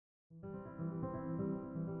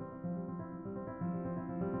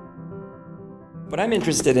What I'm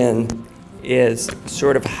interested in is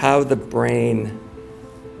sort of how the brain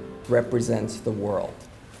represents the world.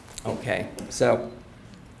 Okay, so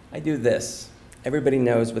I do this. Everybody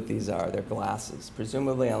knows what these are. They're glasses.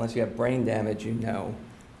 Presumably, unless you have brain damage, you know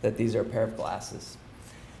that these are a pair of glasses.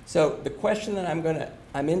 So the question that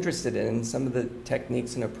I'm interested in, some of the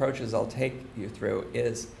techniques and approaches I'll take you through,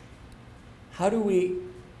 is how do we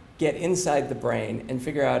get inside the brain and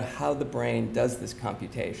figure out how the brain does this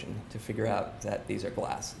computation to figure out that these are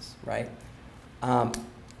glasses, right?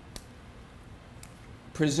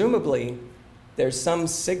 Presumably, there's some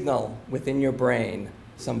signal within your brain,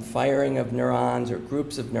 some firing of neurons or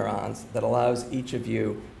groups of neurons that allows each of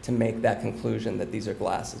you to make that conclusion that these are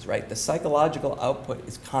glasses, right? The psychological output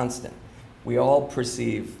is constant. We all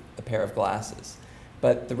perceive a pair of glasses.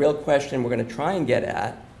 But the real question we're going to try and get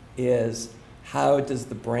at is, how does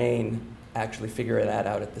the brain actually figure that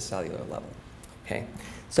out at the cellular level? Okay,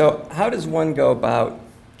 so how does one go about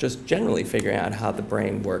just generally figuring out how the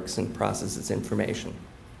brain works and processes information?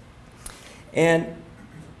 And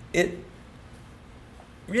it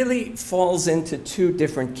really falls into two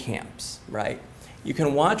different camps, right? You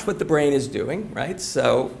can watch what the brain is doing, right?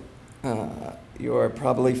 So you're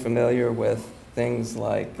probably familiar with things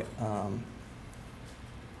like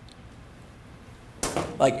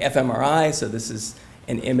fMRI. So this is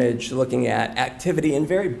an image looking at activity in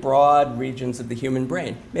very broad regions of the human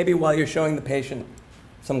brain. Maybe while you're showing the patient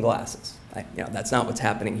some glasses. That's not what's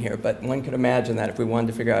happening here, but one could imagine that if we wanted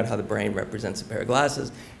to figure out how the brain represents a pair of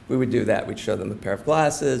glasses, we would do that. We'd show them a pair of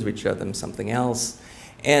glasses, we'd show them something else,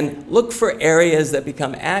 and look for areas that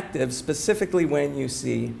become active specifically when you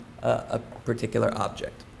see a particular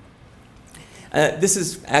object. This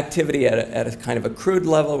is activity at a kind of a crude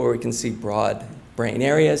level where we can see broad brain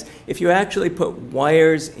areas. If you actually put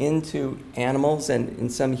wires into animals and in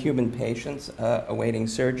some human patients awaiting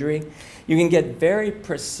surgery, you can get very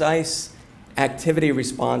precise activity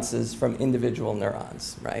responses from individual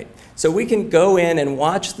neurons, right? So we can go in and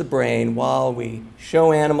watch the brain while we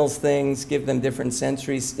show animals things, give them different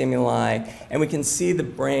sensory stimuli, and we can see the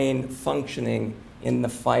brain functioning in the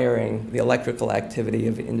firing, the electrical activity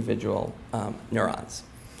of individual neurons.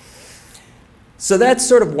 So that's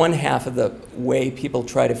sort of one half of the way people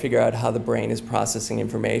try to figure out how the brain is processing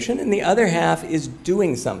information, and the other half is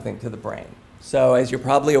doing something to the brain. So as you're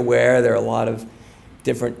probably aware, there are a lot of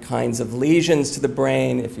different kinds of lesions to the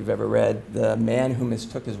brain. If you've ever read The Man Who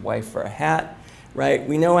Mistook His Wife for a Hat, right?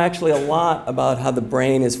 We know actually a lot about how the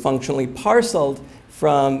brain is functionally parceled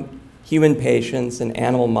from human patients and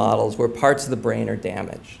animal models where parts of the brain are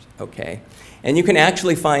damaged, okay? And you can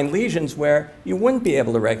actually find lesions where you wouldn't be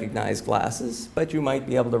able to recognize glasses, but you might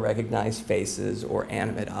be able to recognize faces or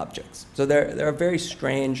animate objects. So there are very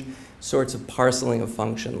strange sorts of parceling of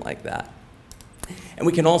function like that. And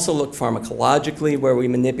we can also look pharmacologically where we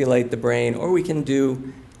manipulate the brain, or we can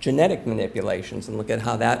do genetic manipulations and look at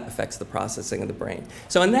how that affects the processing of the brain.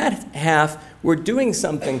 So in that half, we're doing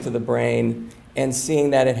something to the brain and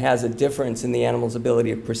seeing that it has a difference in the animal's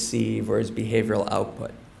ability to perceive or its behavioral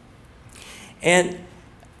output. And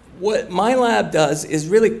what my lab does is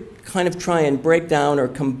really kind of try and break down or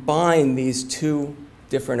combine these two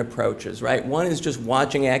different approaches, right? One is just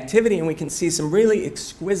watching activity, and we can see some really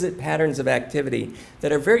exquisite patterns of activity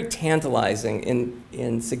that are very tantalizing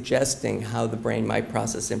in suggesting how the brain might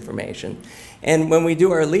process information. And when we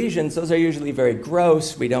do our lesions, those are usually very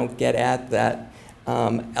gross. We don't get at that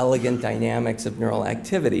elegant dynamics of neural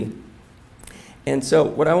activity. And so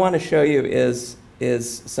what I want to show you is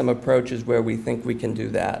some approaches where we think we can do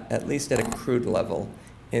that, at least at a crude level,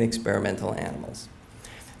 in experimental animals.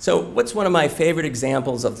 So what's one of my favorite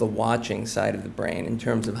examples of the watching side of the brain in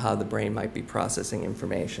terms of how the brain might be processing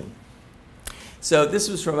information? So this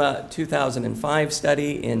was from a 2005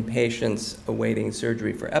 study in patients awaiting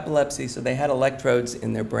surgery for epilepsy. So they had electrodes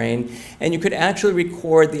in their brain, and you could actually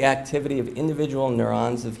record the activity of individual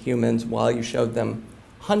neurons of humans while you showed them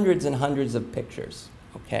hundreds and hundreds of pictures,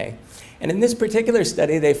 okay? And in this particular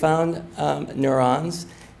study, they found neurons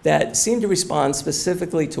that seemed to respond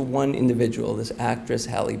specifically to one individual, this actress,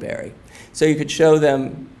 Halle Berry. So you could show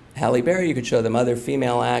them Halle Berry, you could show them other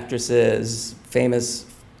female actresses, famous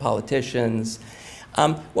politicians.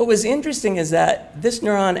 What was interesting is that this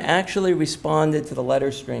neuron actually responded to the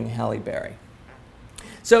letter string Halle Berry.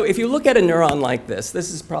 So if you look at a neuron like this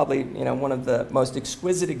is probably one of the most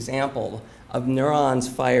exquisite examples of neurons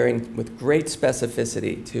firing with great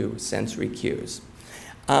specificity to sensory cues.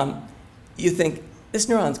 You think, this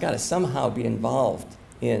neuron's got to somehow be involved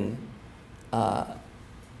in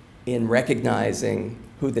recognizing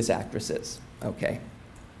who this actress is, okay?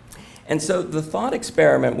 And so the thought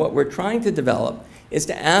experiment, what we're trying to develop, is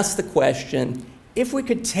to ask the question, if we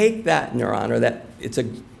could take that neuron, or that it's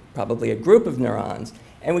probably a group of neurons,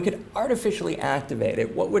 and we could artificially activate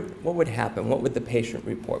it, what would happen? What would the patient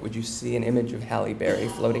report? Would you see an image of Halle Berry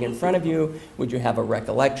floating in front of you? Would you have a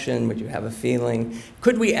recollection? Would you have a feeling?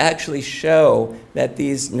 Could we actually show that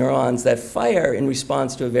these neurons that fire in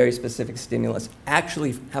response to a very specific stimulus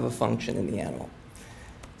actually have a function in the animal?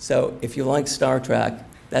 So if you like Star Trek,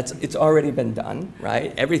 it's already been done,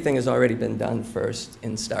 right? Everything has already been done first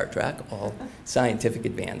in Star Trek, all scientific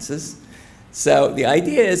advances. So the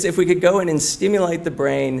idea is if we could go in and stimulate the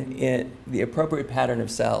brain in the appropriate pattern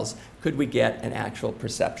of cells, could we get an actual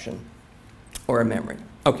perception or a memory?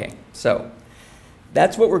 Okay, so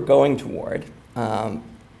that's what we're going toward.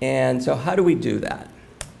 And so how do we do that?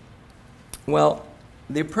 Well,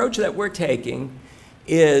 the approach that we're taking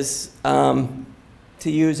is to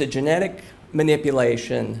use a genetic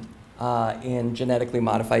manipulation in genetically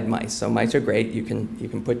modified mice. So mice are great. You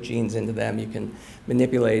can put genes into them. You can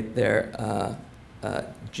manipulate their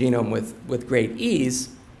genome with great ease.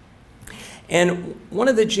 And one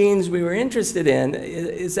of the genes we were interested in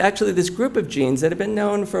is actually this group of genes that have been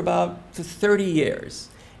known for about 30 years.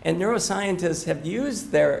 And neuroscientists have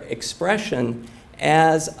used their expression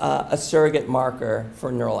as a surrogate marker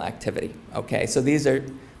for neural activity. Okay, so these are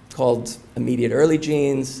called immediate early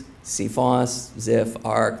genes, CFOS, ZIF,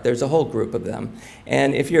 ARC. There's a whole group of them.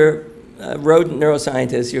 And if you're a rodent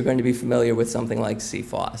neuroscientist, you're going to be familiar with something like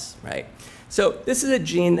CFOS, right? So this is a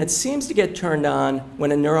gene that seems to get turned on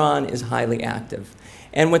when a neuron is highly active.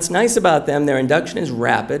 And what's nice about them, their induction is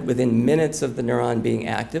rapid. Within minutes of the neuron being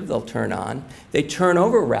active, they'll turn on. They turn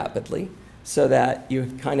over rapidly so that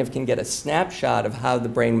you kind of can get a snapshot of how the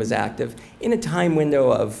brain was active in a time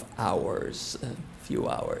window of hours, a few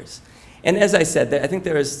hours. And as I said, I think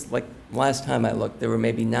there was, like, last time I looked, there were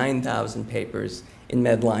maybe 9,000 papers in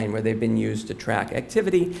Medline where they've been used to track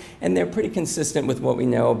activity, and they're pretty consistent with what we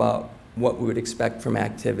know about what we would expect from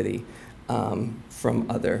activity from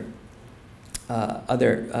other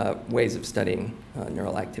ways of studying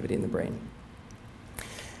neural activity in the brain.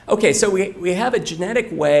 Okay, so we have a genetic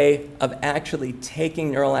way of actually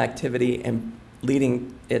taking neural activity and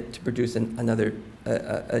leading it to produce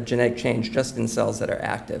a genetic change just in cells that are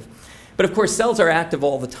active. But of course, cells are active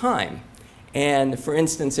all the time. And for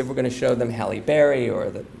instance, if we're going to show them Halle Berry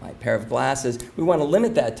or my pair of glasses, we want to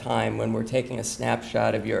limit that time when we're taking a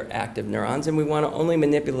snapshot of your active neurons, and we want to only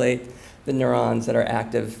manipulate the neurons that are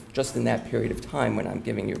active just in that period of time when I'm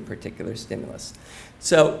giving you a particular stimulus.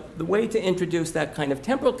 So the way to introduce that kind of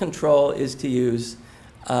temporal control is to use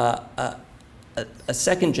a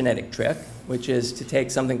second genetic trick, which is to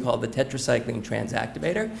take something called the tetracycline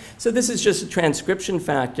transactivator. So this is just a transcription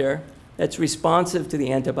factor that's responsive to the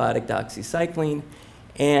antibiotic doxycycline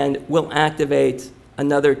and will activate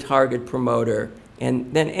another target promoter.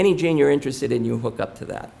 And then any gene you're interested in, you hook up to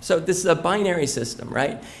that. So this is a binary system,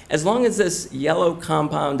 right? As long as this yellow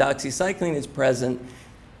compound doxycycline is present,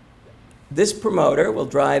 this promoter will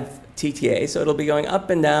drive TTA, so it'll be going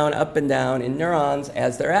up and down in neurons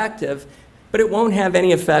as they're active, but it won't have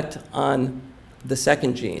any effect on the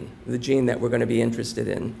second gene, the gene that we're going to be interested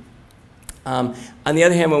in. On the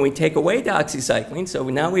other hand, when we take away doxycycline, so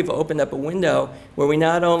now we've opened up a window where we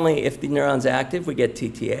not only, if the neuron's active, we get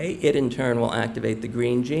TTA, it in turn will activate the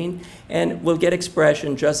green gene, and we'll get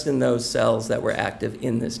expression just in those cells that were active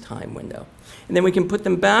in this time window. And then we can put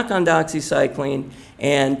them back on doxycycline,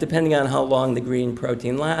 and depending on how long the green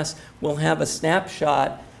protein lasts, we'll have a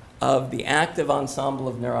snapshot of the active ensemble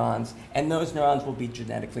of neurons, and those neurons will be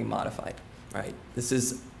genetically modified, right? This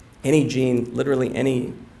is any gene, literally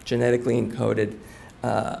any genetically encoded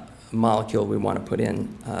molecule we want to put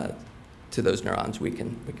in to those neurons we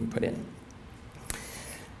can put in.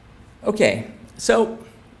 Okay, so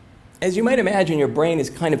as you might imagine, your brain is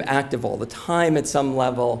kind of active all the time at some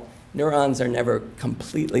level. Neurons are never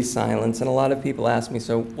completely silenced, and a lot of people ask me,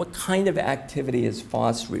 so what kind of activity is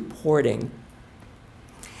FOS reporting?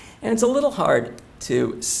 And it's a little hard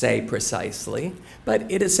to say precisely, but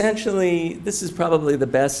it essentially, this is probably the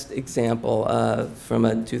best example from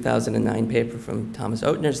a 2009 paper from Thomas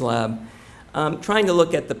Oetner's lab, trying to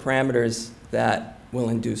look at the parameters that will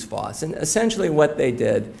induce FOS. And essentially what they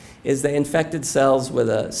did is they infected cells with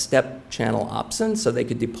a step channel opsin, so they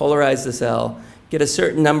could depolarize the cell, get a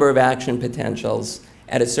certain number of action potentials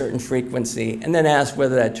at a certain frequency, and then ask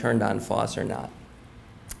whether that turned on FOS or not.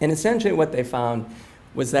 And essentially what they found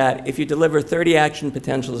was that if you deliver 30 action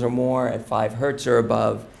potentials or more at 5 hertz or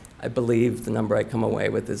above, I believe the number I come away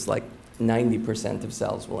with is like 90% of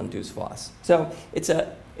cells will induce FOS. So it's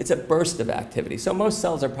a burst of activity. So most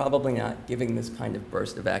cells are probably not giving this kind of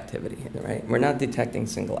burst of activity, right? We're not detecting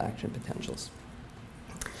single action potentials.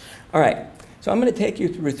 All right, So I'm going to take you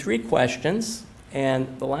through 3 questions.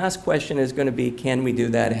 And the last question is going to be, can we do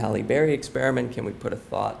that Halle-Berry experiment? Can we put a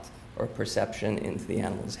thought or perception into the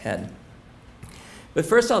animal's head? But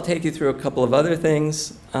first I'll take you through a couple of other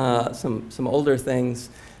things, some older things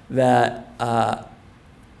that I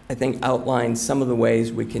think outline some of the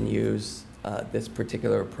ways we can use this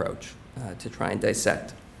particular approach to try and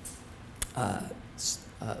dissect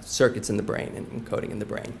circuits in the brain and encoding in the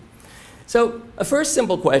brain. So a first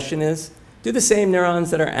simple question is, do the same neurons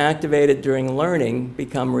that are activated during learning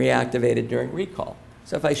become reactivated during recall?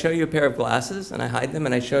 So if I show you a pair of glasses and I hide them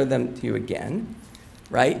and I show them to you again,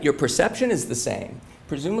 right, your perception is the same.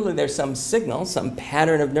 Presumably there's some signal, some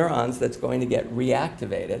pattern of neurons that's going to get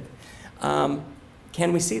reactivated.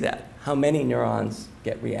 Can we see that? How many neurons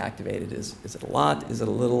get reactivated? Is it a lot? Is it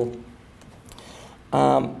a little?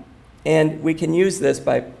 And we can use this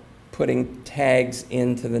by putting tags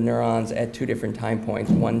into the neurons at 2 different time points,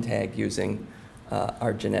 one tag using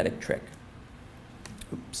our genetic trick.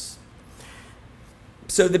 Oops.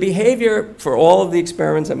 So the behavior for all of the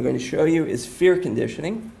experiments I'm going to show you is fear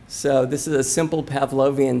conditioning. So this is a simple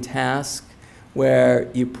Pavlovian task where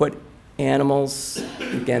you put animals,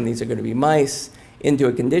 again these are going to be mice, into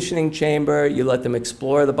a conditioning chamber. You let them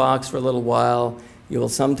explore the box for a little while. You will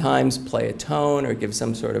sometimes play a tone or give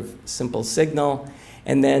some sort of simple signal,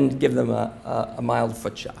 and then give them a mild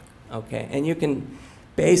foot shock, okay? And you can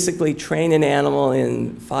basically train an animal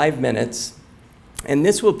in 5 minutes, and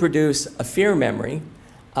this will produce a fear memory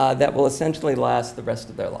that will essentially last the rest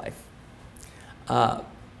of their life.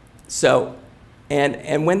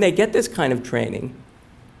 And when they get this kind of training,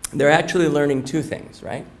 they're actually learning 2 things,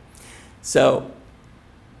 right? So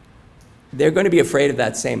they're going to be afraid of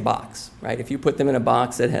that same box, right? If you put them in a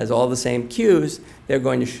box that has all the same cues, they're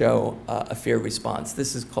going to show a fear response.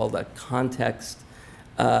 This is called a context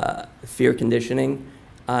fear conditioning.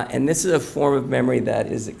 And this is a form of memory that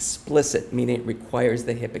is explicit, meaning it requires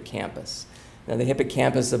the hippocampus. Now, the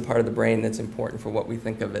hippocampus is a part of the brain that's important for what we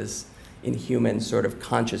think of as, in humans, sort of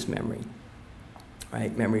conscious memory,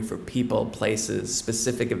 right? Memory for people, places,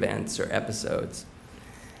 specific events, or episodes.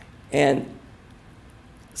 And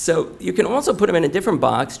so you can also put them in a different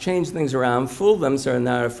box, change things around, fool them so they're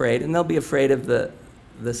not afraid, and they'll be afraid of the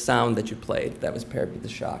sound that you played that was paired with the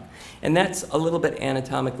shock. And that's a little bit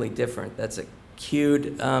anatomically different. That's a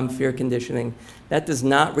cued fear conditioning. That does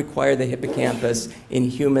not require the hippocampus. In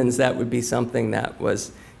humans, that would be something that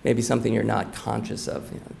was maybe something you're not conscious of.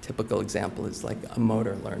 You know, a typical example is like a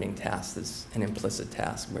motor learning task. This is an implicit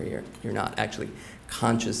task where you're not actually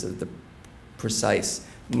conscious of the precise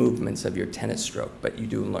movements of your tennis stroke, but you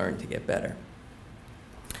do learn to get better.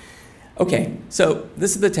 Okay, so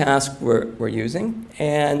this is the task we're using,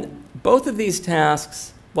 and both of these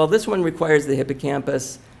tasks, while this one requires the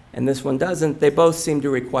hippocampus and this one doesn't, they both seem to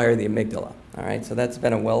require the amygdala. All right, so that's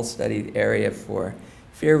been a well-studied area for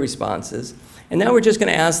fear responses. And now we're just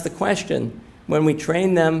going to ask the question, when we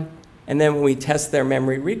train them and then when we test their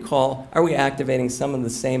memory recall, are we activating some of the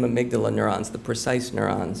same amygdala neurons, the precise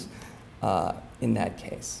neurons, in that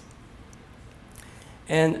case?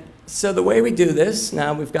 And so the way we do this,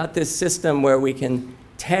 now we've got this system where we can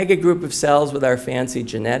tag a group of cells with our fancy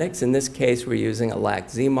genetics. In this case, we're using a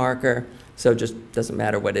LAC-Z marker, so it just doesn't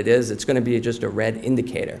matter what it is. It's going to be just a red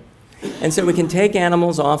indicator. And so we can take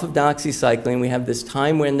animals off of doxycycline. We have this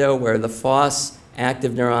time window where the FOS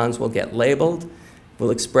active neurons will get labeled. We'll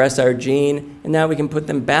express our gene, and now we can put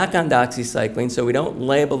them back on doxycycline so we don't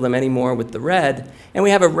label them anymore with the red, and we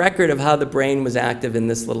have a record of how the brain was active in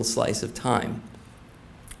this little slice of time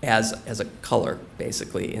as a color,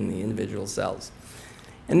 basically, in the individual cells.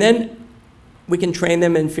 And then we can train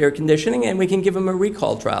them in fear conditioning, and we can give them a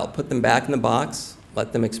recall trial, put them back in the box,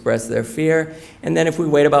 let them express their fear, and then if we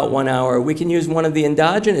wait about 1 hour, we can use one of the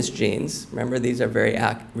endogenous genes, remember these are very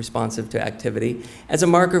responsive to activity, as a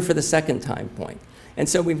marker for the second time point. And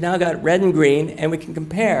so we've now got red and green, and we can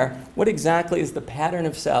compare what exactly is the pattern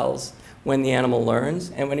of cells when the animal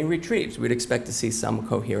learns and when he retrieves. We'd expect to see some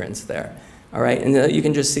coherence there. All right, and you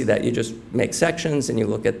can just see that. You just make sections, and you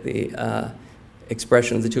look at the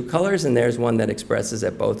expression of the 2 colors, and there's one that expresses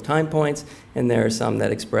at both time points, and there are some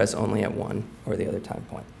that express only at one or the other time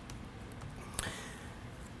point.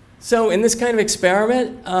 So in this kind of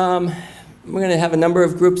experiment, we're going to have a number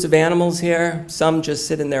of groups of animals here. Some just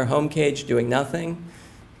sit in their home cage doing nothing.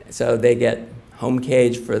 So they get home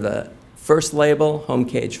cage for the first label, home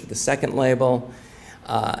cage for the second label.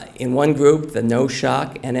 In one group, the no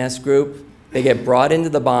shock NS group, they get brought into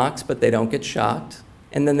the box, but they don't get shocked.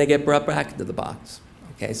 And then they get brought back into the box.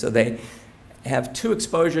 Okay, so they have 2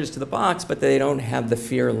 exposures to the box, but they don't have the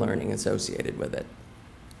fear learning associated with it.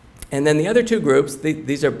 And then the other two groups,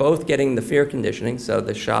 these are both getting the fear conditioning, so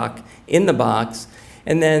the shock in the box.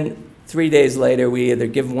 And then 3 days later, we either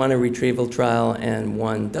give one a retrieval trial and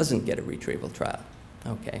one doesn't get a retrieval trial.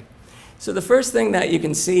 Okay. So the first thing that you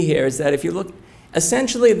can see here is that if you look,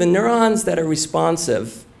 essentially the neurons that are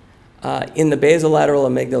responsive in the basolateral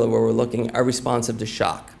amygdala where we're looking are responsive to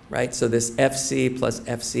shock, right? So this FC plus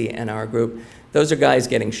FCNR group, those are guys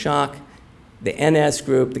getting shock. The NS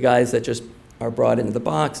group, the guys that just are brought into the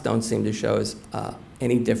box, don't seem to show us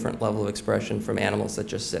any different level of expression from animals that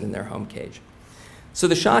just sit in their home cage. So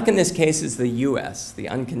the shock in this case is the US, the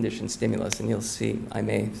unconditioned stimulus, and you'll see I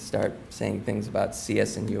may start saying things about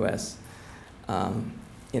CS and US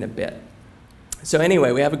in a bit. So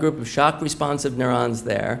anyway, we have a group of shock-responsive neurons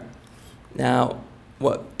there. Now,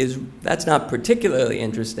 that's not particularly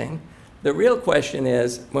interesting. The real question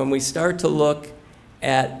is when we start to look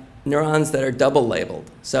at neurons that are double labeled,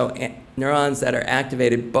 so neurons that are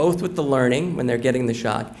activated both with the learning when they're getting the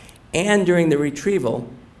shock and during the retrieval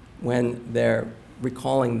when they're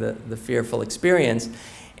recalling the fearful experience.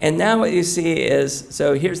 And now what you see is,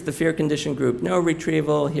 so here's the fear conditioned group, no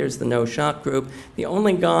retrieval, here's the no shock group. The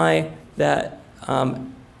only guy that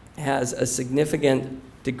has a significant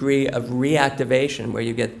degree of reactivation where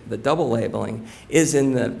you get the double labeling is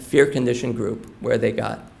in the fear conditioned group where they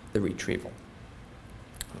got the retrieval.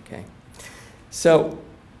 Okay. So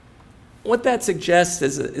what that suggests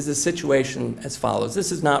is a situation as follows.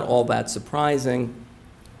 This is not all that surprising,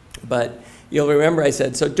 but you'll remember I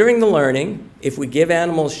said, so during the learning, if we give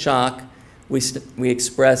animals shock, we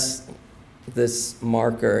express this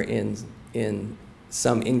marker in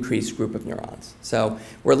some increased group of neurons. So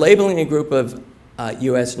we're labeling a group of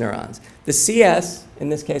US neurons. The CS, in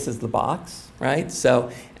this case, is the box, right?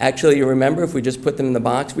 So actually, you remember, if we just put them in the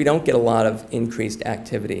box, we don't get a lot of increased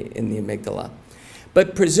activity in the amygdala.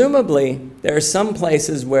 But presumably, there are some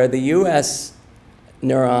places where the US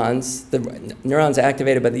neurons, the neurons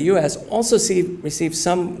activated by the US, also receive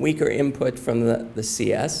some weaker input from the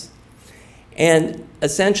CS. And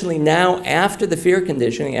essentially now, after the fear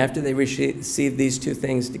conditioning, after they receive these two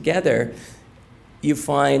things together, you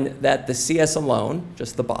find that the CS alone,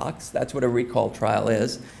 just the box, that's what a recall trial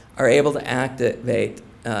is, are able to activate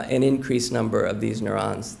an increased number of these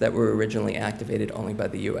neurons that were originally activated only by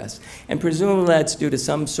the US. And presumably that's due to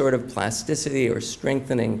some sort of plasticity or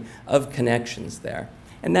strengthening of connections there.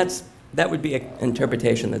 And that would be an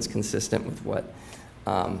interpretation that's consistent with what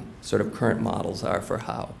sort of current models are for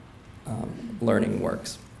how learning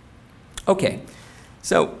works. Okay,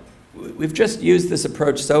 so we've just used this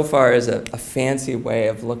approach so far as a fancy way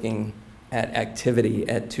of looking at activity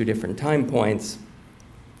at two different time points.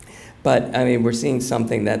 But, I mean, we're seeing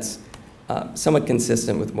something that's somewhat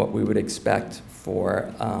consistent with what we would expect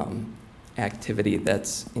for activity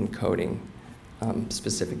that's encoding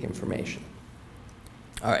specific information.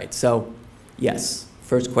 All right, so yes,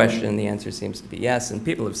 first question, the answer seems to be yes, and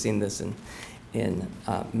people have seen this in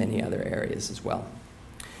many other areas as well.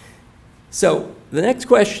 So the next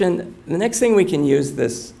question, the next thing we can use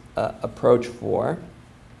this approach for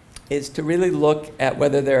is to really look at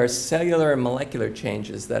whether there are cellular and molecular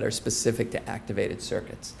changes that are specific to activated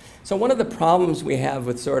circuits. So one of the problems we have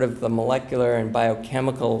with sort of the molecular and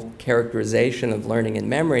biochemical characterization of learning and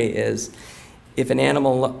memory is if an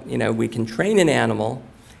animal, you know, we can train an animal,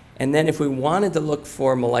 and then if we wanted to look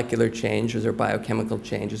for molecular changes or biochemical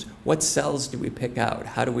changes, what cells do we pick out?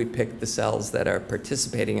 How do we pick the cells that are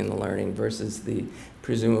participating in the learning versus the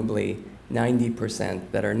presumably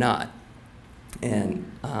 90% that are not? And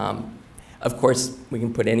of course, we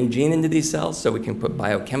can put any gene into these cells, so we can put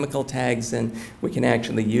biochemical tags in. We can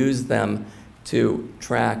actually use them to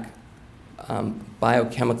track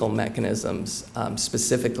biochemical mechanisms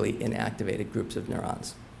specifically in activated groups of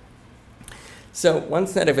neurons. So one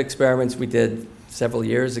set of experiments we did several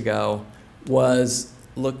years ago was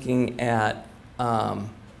looking at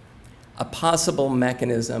a possible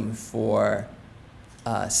mechanism for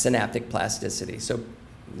synaptic plasticity. So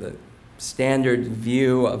the standard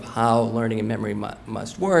view of how learning and memory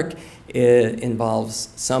must work involves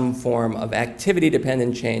some form of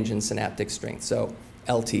activity-dependent change in synaptic strength, so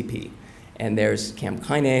LTP. And there's CAM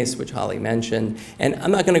kinase, which Holly mentioned. And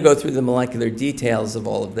I'm not going to go through the molecular details of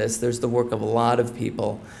all of this. There's the work of a lot of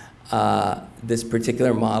people. This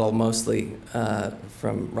particular model, mostly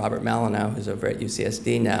from Robert Malinow, who's over at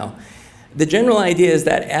UCSD now. The general idea is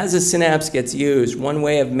that as a synapse gets used, one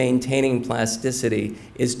way of maintaining plasticity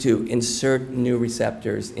is to insert new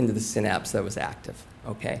receptors into the synapse that was active.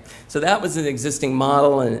 Okay? So that was an existing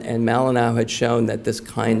model, and Malinow had shown that this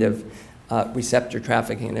kind of receptor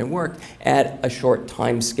trafficking had worked at a short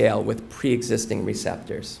time scale with pre-existing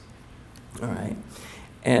receptors. All right.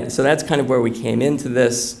 And so that's kind of where we came into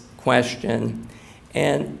this question.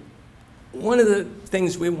 And one of the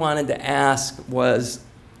things we wanted to ask was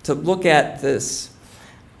to look at this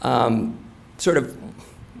sort of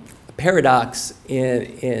paradox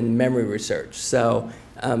in memory research. So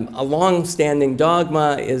a long-standing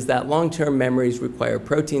dogma is that long-term memories require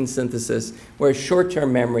protein synthesis, whereas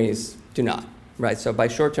short-term memories do not, right? So by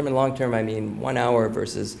short-term and long-term, I mean 1 hour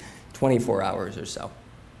versus 24 hours or so.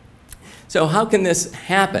 So how can this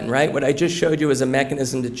happen, right? What I just showed you is a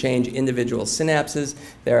mechanism to change individual synapses.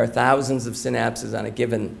 There are thousands of synapses on a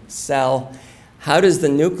given cell. How does the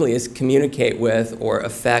nucleus communicate with or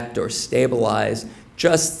affect or stabilize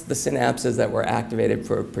just the synapses that were activated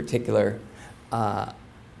for a particular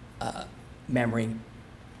memory,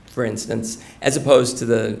 for instance, as opposed to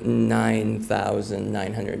the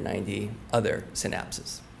 9,990 other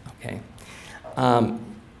synapses, okay?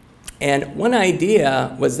 And one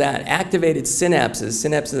idea was that activated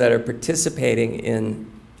synapses that are participating in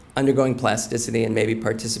undergoing plasticity and maybe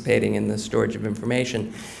participating in the storage of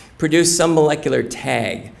information, produce some molecular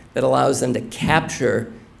tag that allows them to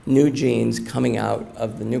capture new genes coming out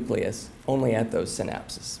of the nucleus only at those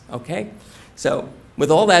synapses, okay? So with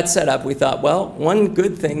all that set up, we thought, well, one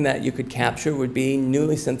good thing that you could capture would be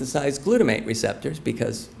newly synthesized glutamate receptors,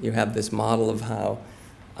 because you have this model of how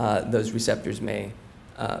those receptors may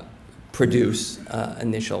produce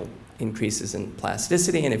initial increases in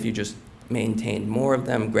plasticity, and if you just maintained more of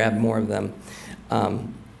them, grabbed more of them,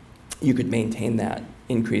 you could maintain that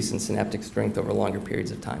increase in synaptic strength over longer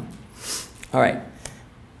periods of time. All right,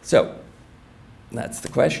 so that's the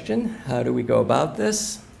question. How do we go about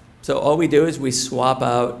this? So all we do is we swap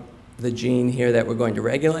out the gene here that we're going to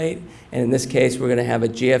regulate, and in this case, we're going to have a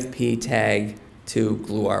GFP tag to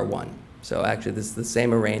GLUR1. So actually, this is the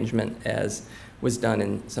same arrangement as was done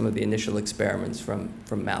in some of the initial experiments from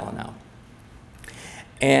Malinow.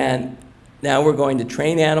 And now we're going to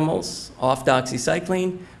train animals off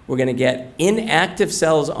doxycycline. We're going to get inactive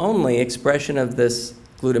cells only expression of this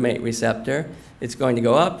glutamate receptor. It's going to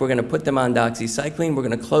go up. We're going to put them on doxycycline. We're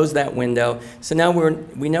going to close that window. So now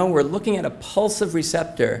we know we're looking at a pulsive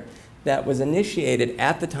receptor that was initiated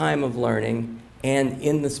at the time of learning and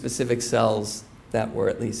in the specific cells that were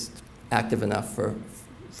at least active enough for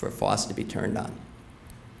FOS to be turned on.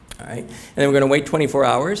 All right? And then we're going to wait 24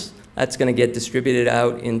 hours. That's going to get distributed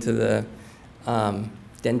out into the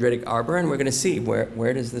dendritic arbor, and we're going to see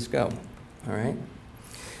where does this go. All right?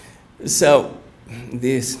 So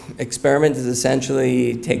this experiment is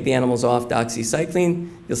essentially take the animals off doxycycline.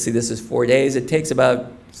 You'll see this is 4 days. It takes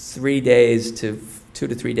about 3 days to 2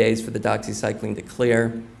 to 3 days for the doxycycline to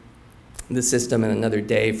clear the system, and another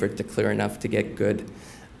day for it to clear enough to get good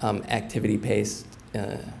activity-paced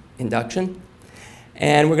induction.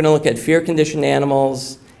 And we're going to look at fear-conditioned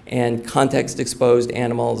animals and context-exposed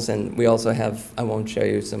animals, and we also have, I won't show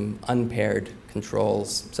you, some unpaired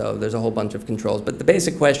controls. So there's a whole bunch of controls. But the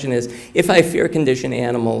basic question is, if I fear-condition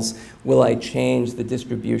animals, will I change the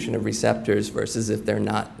distribution of receptors versus if they're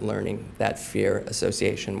not learning that fear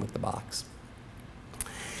association with the box?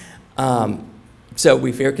 So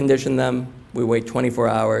we fear-condition them. We wait 24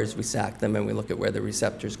 hours, we sack them, and we look at where the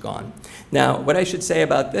receptor's gone. Now, what I should say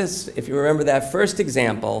about this, if you remember that first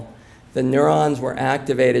example, the neurons were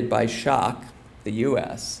activated by shock, the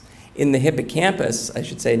US. In the hippocampus, I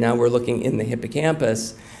should say now we're looking in the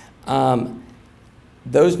hippocampus,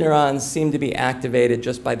 those neurons seem to be activated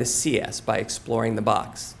just by the CS, by exploring the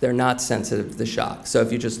box. They're not sensitive to the shock. So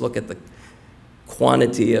if you just look at the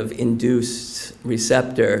quantity of induced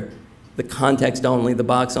receptor, the context only, the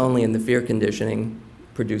box only, and the fear conditioning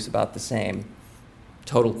produce about the same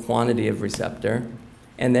total quantity of receptor.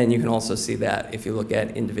 And then you can also see that if you look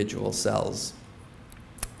at individual cells.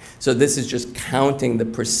 So this is just counting the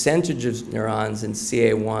percentage of neurons in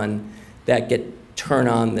CA1 that turn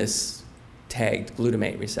on this tagged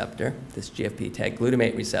glutamate receptor, this GFP tagged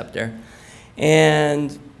glutamate receptor.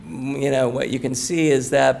 And what you can see is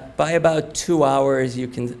that by about 2 hours,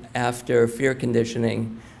 after fear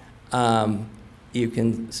conditioning, you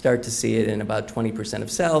can start to see it in about 20%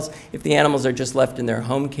 of cells. If the animals are just left in their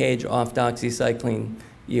home cage off doxycycline,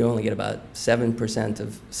 you only get about 7%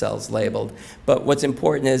 of cells labeled. But what's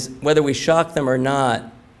important is whether we shock them or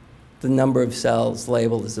not, the number of cells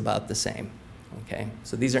labeled is about the same. Okay?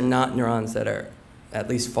 So these are not neurons that are at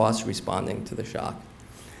least FOS responding to the shock.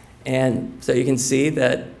 And so you can see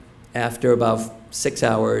that after about 6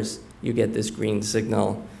 hours, you get this green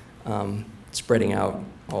signal spreading out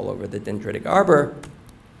all over the dendritic arbor.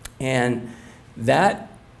 And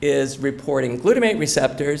that is reporting glutamate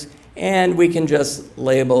receptors, And we can just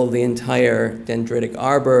label the entire dendritic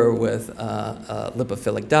arbor with a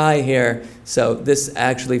lipophilic dye here. So this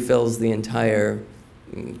actually fills the entire,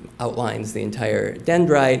 outlines the entire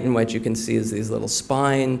dendrite, and what you can see is these little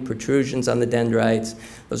spine protrusions on the dendrites.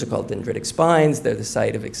 Those are called dendritic spines. They're the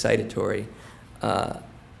site of excitatory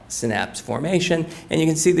synapse formation. And you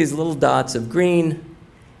can see these little dots of green,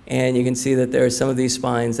 and you can see that there are some of these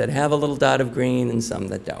spines that have a little dot of green and some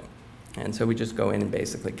that don't. And so we just go in and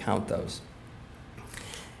basically count those.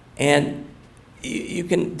 And you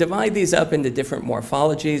can divide these up into different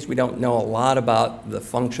morphologies. We don't know a lot about the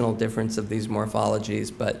functional difference of these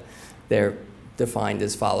morphologies, but they're defined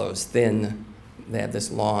as follows. Thin, they have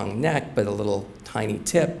this long neck, but a little tiny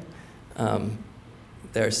tip.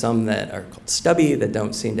 There are some that are called stubby that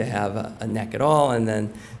don't seem to have a neck at all, and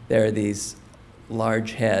then there are these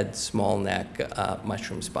large head, small neck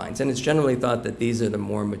mushroom spines. And it's generally thought that these are the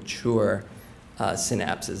more mature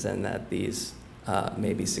synapses and that these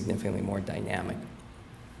may be significantly more dynamic.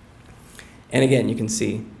 And again, you can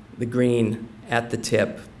see the green at the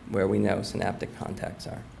tip where we know synaptic contacts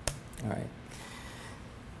are. All right.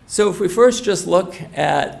 So if we first just look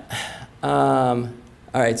at, all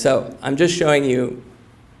right, so I'm just showing you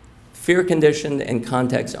fear conditioned and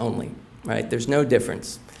context only, right? There's no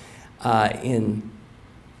difference in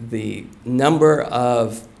the number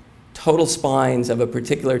of total spines of a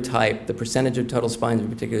particular type, the percentage of total spines of a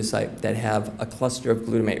particular type that have a cluster of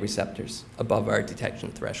glutamate receptors above our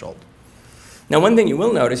detection threshold. Now, one thing you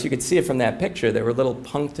will notice, you could see it from that picture, there were little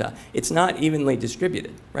puncta. It's not evenly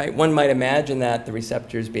distributed, right? One might imagine that the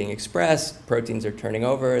receptors being expressed, proteins are turning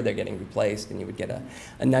over, they're getting replaced, and you would get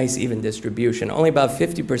a nice even distribution. Only about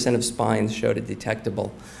 50% of spines showed a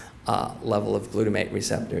detectable level of glutamate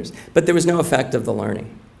receptors, but there was no effect of the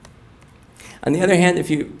learning. On the other hand, if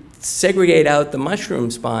you segregate out the mushroom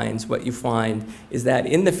spines, what you find is that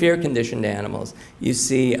in the fear-conditioned animals, you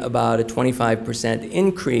see about a 25%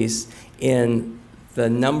 increase in the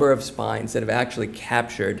number of spines that have actually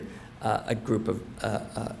captured a group of,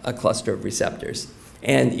 a cluster of receptors.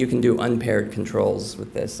 And you can do unpaired controls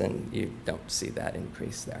with this, and you don't see that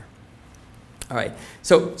increase there. All right,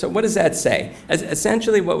 so what does that say?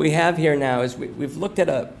 Essentially what we have here now is we've looked at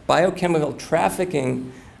a biochemical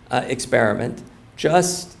trafficking experiment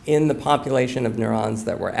just in the population of neurons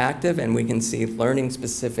that were active, and we can see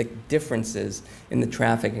learning-specific differences in the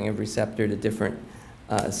trafficking of receptor to different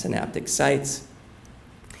synaptic sites.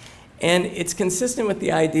 And it's consistent with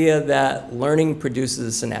the idea that learning produces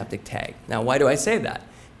a synaptic tag. Now, why do I say that?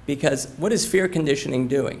 Because what is fear conditioning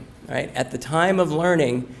doing? Right? At the time of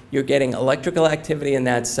learning, you're getting electrical activity in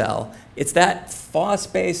that cell. It's that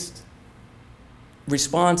FOS-based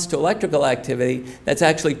response to electrical activity that's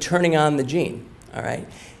actually turning on the gene. All right?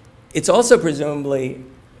 It's also presumably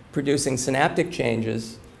producing synaptic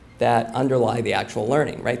changes that underlie the actual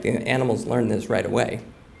learning. Right? The animals learn this right away.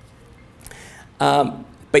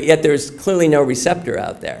 But yet there's clearly no receptor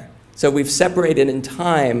out there. So we've separated in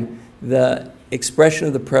time the expression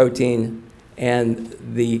of the protein and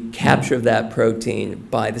the capture of that protein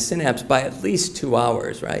by the synapse by at least 2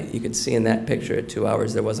 hours, right? You can see in that picture at 2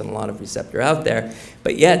 hours there wasn't a lot of receptor out there,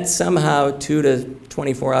 but yet somehow 2 to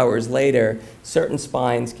 24 hours later, certain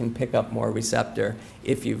spines can pick up more receptor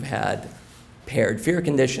if you've had paired fear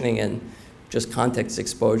conditioning, and just context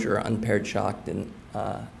exposure or unpaired shock didn't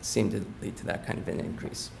seem to lead to that kind of an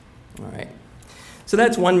increase. All right. So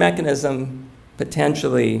that's one mechanism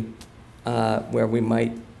potentially where we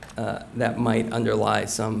might that might underlie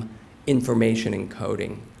some information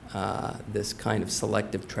encoding this kind of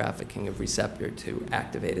selective trafficking of receptor to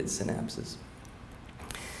activated synapses.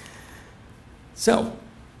 So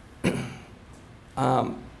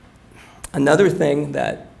another thing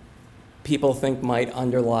that people think might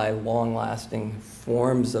underlie long-lasting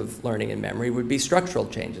forms of learning and memory would be structural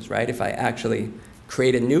changes, right? If I actually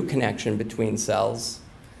create a new connection between cells,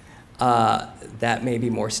 that may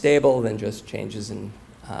be more stable than just changes in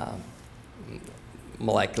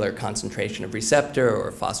molecular concentration of receptor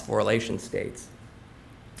or phosphorylation states.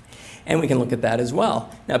 And we can look at that as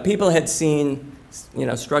well. Now, people had seen,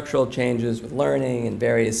 structural changes with learning and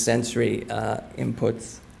various sensory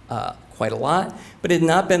inputs quite a lot, but it had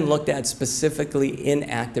not been looked at specifically in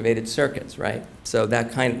activated circuits, right? So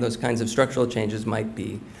those kinds of structural changes might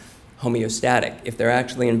be homeostatic. If they're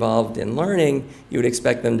actually involved in learning, you would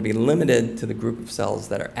expect them to be limited to the group of cells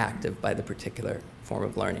that are active by the particular form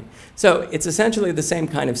of learning. So it's essentially the same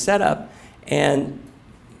kind of setup, and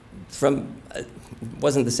it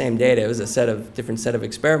wasn't the same data, it was a different set of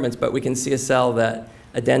experiments, but we can see a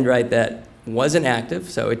dendrite that wasn't active,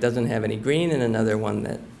 so it doesn't have any green, and another one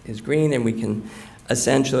that is green, and we can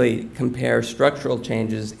essentially compare structural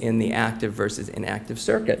changes in the active versus inactive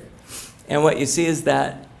circuit. And what you see is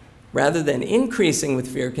that rather than increasing with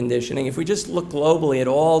fear conditioning, if we just look globally at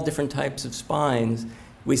all different types of spines,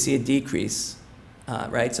 we see a decrease,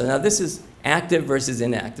 right? So now this is active versus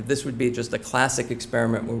inactive. This would be just a classic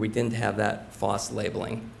experiment where we didn't have that FOSS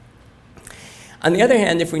labeling. On the other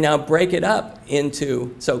hand, if we now break it up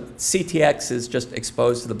into, so CTX is just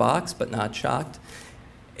exposed to the box but not shocked.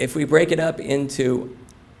 If we break it up into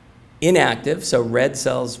inactive, so red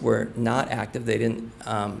cells were not active, they didn't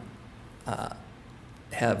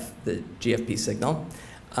have the GFP signal,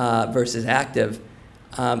 versus active,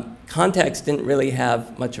 context didn't really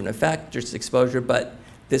have much of an effect, just exposure, but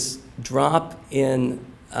this drop in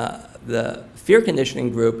the fear conditioning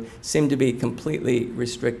group seemed to be completely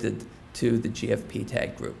restricted to the GFP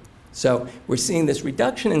tag group. So we're seeing this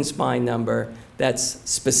reduction in spine number that's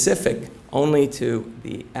specific only to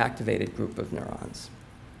the activated group of neurons.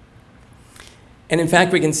 And in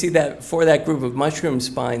fact, we can see that for that group of mushroom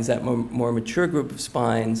spines, that more mature group of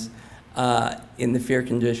spines, in the fear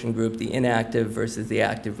conditioned group, the inactive versus the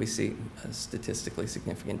active, we see a statistically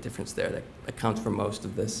significant difference there that accounts for most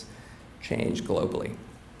of this change globally.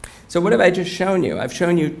 So what have I just shown you? I've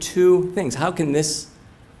shown you two things. How can this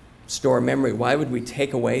store memory? Why would we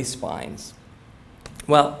take away spines?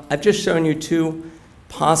 Well, I've just shown you two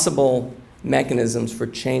possible mechanisms for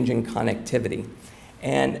changing connectivity.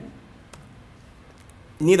 And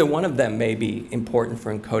neither one of them may be important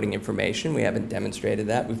for encoding information. We haven't demonstrated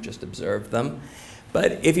that. We've just observed them.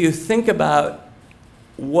 But if you think about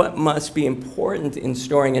what must be important in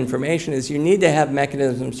storing information is you need to have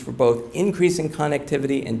mechanisms for both increasing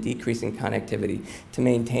connectivity and decreasing connectivity to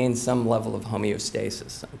maintain some level of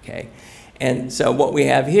homeostasis, okay? And so what we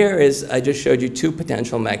have here is I just showed you two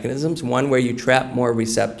potential mechanisms, one where you trap more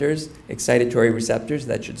receptors, excitatory receptors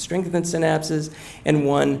that should strengthen synapses, and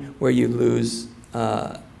one where you lose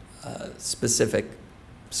specific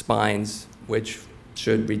spines which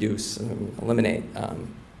should reduce, eliminate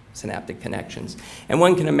synaptic connections. And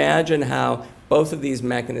one can imagine how both of these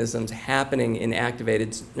mechanisms happening in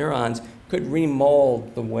activated neurons could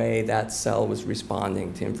remold the way that cell was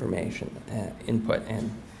responding to information input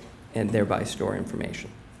and thereby store information.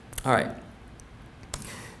 All right.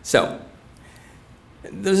 So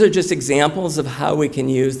those are just examples of how we can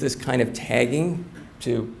use this kind of tagging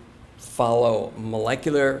to follow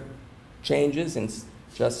molecular changes, and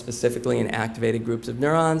just specifically in activated groups of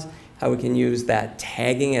neurons, how we can use that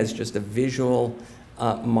tagging as just a visual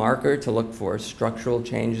marker to look for structural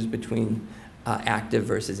changes between active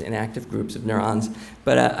versus inactive groups of neurons.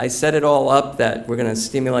 But I set it all up that we're going to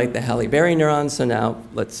stimulate the Halle-Berry neurons, so now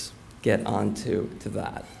let's get on to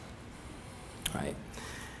that. All right.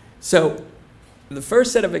 So the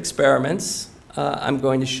first set of experiments I'm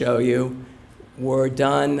going to show you were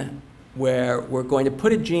done where we're going to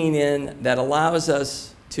put a gene in that allows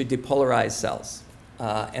us to depolarize cells.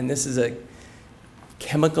 And this is a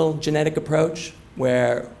chemical genetic approach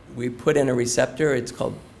where we put in a receptor. It's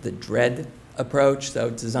called the DREAD approach, so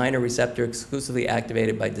designer receptor exclusively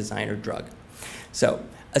activated by designer drug. So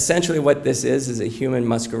essentially what this is a human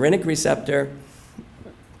muscarinic receptor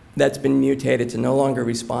that's been mutated to no longer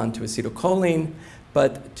respond to acetylcholine,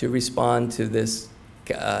 but to respond to this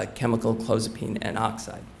chemical clozapine N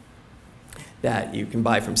oxide that you can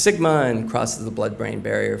buy from Sigma and crosses the blood-brain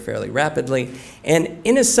barrier fairly rapidly. And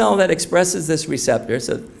in a cell that expresses this receptor,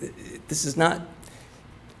 so this is not,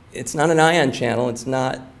 it's not an ion channel, it's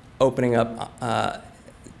not opening up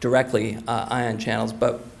directly ion channels,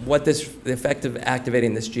 but what the effect of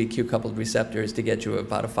activating this GQ-coupled receptor is to get you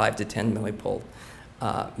about a 5 to 10 millipole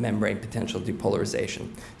membrane potential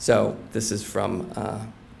depolarization. So this is from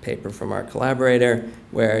paper from our collaborator,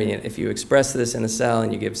 where if you express this in a cell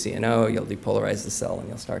and you give CNO, you'll depolarize the cell and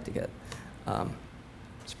you'll start to get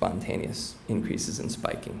spontaneous increases in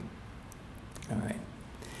spiking. All right.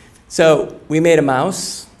 So we made a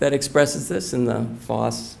mouse that expresses this in the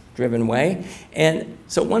FOSS-driven way. And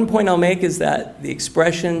so one point I'll make is that the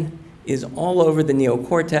expression is all over the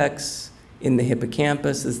neocortex, in the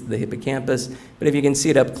hippocampus. This is the hippocampus. But if you can see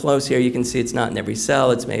it up close here, you can see it's not in every cell.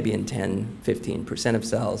 It's maybe in 10, 15% of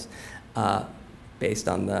cells based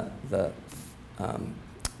on the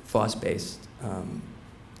FOSS-based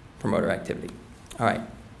promoter activity. All right.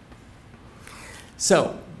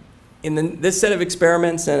 So in this set of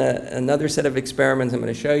experiments and another set of experiments I'm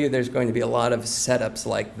going to show you, there's going to be a lot of setups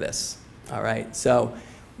like this. All right. So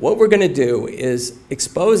what we're going to do is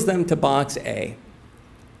expose them to box A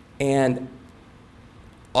and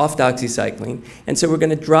off doxycycline. And so we're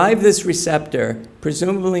going to drive this receptor,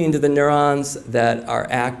 presumably into the neurons that are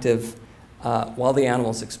active while the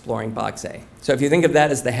animal's exploring box A. So if you think of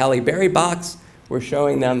that as the Halle Berry box, we're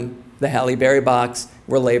showing them the Halle Berry box,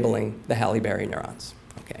 we're labeling the Halle Berry neurons.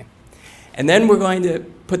 Okay. And then we're going to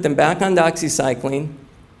put them back on doxycycline,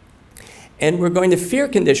 and we're going to fear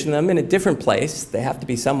condition them in a different place. They have to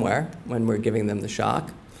be somewhere when we're giving them the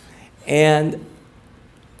shock. And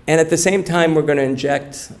at the same time, we're going to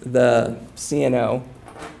inject the CNO.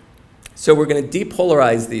 So we're going to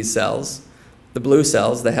depolarize these cells, the blue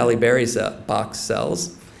cells, the Halle Berry box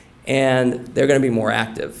cells, and they're going to be more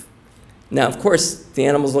active. Now, of course, the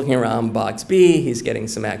animal's looking around box B. He's getting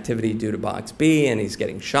some activity due to box B, and he's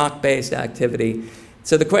getting shock-based activity.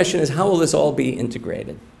 So the question is, how will this all be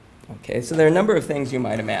integrated? Okay, so there are a number of things you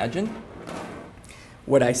might imagine.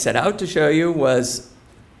 What I set out to show you was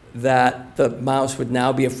that the mouse would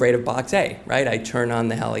now be afraid of box A, right? I turn on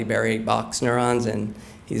the Halle Berry box neurons, and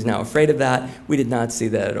he's now afraid of that. We did not see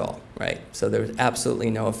that at all, right? So there was absolutely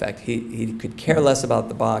no effect. He could care less about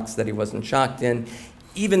the box that he wasn't shocked in,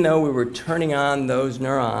 even though we were turning on those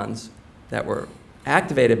neurons that were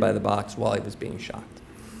activated by the box while he was being shocked.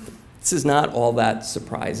 This is not all that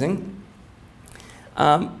surprising.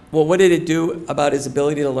 Well, what did it do about his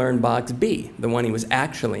ability to learn box B, the one he was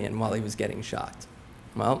actually in while he was getting shocked?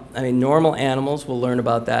 Well, I mean, normal animals will learn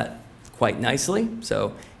about that quite nicely.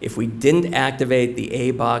 So if we didn't activate the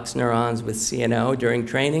A box neurons with CNO during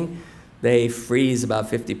training, they freeze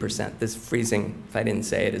about 50%. This freezing, if I didn't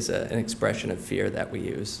say it, is an expression of fear that we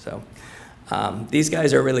use. So these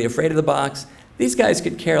guys are really afraid of the box. These guys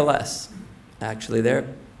could care less. Actually,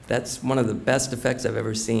 that's one of the best effects I've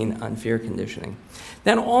ever seen on fear conditioning.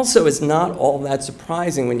 That also is not all that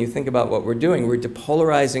surprising when you think about what we're doing. We're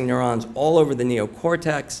depolarizing neurons all over the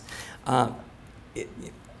neocortex.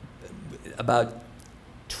 About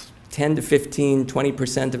 10 to 15,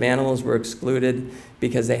 20% of animals were excluded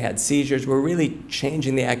because they had seizures. We're really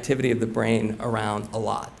changing the activity of the brain around a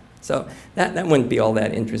lot. So that wouldn't be all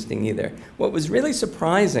that interesting either. What was really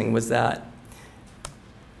surprising was that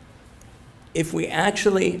if we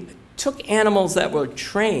actually took animals that were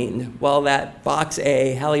trained while that box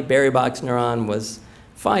A, Halle Berry box neuron was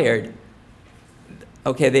fired,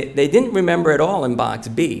 okay, they didn't remember at all in box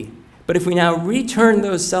B. But if we now return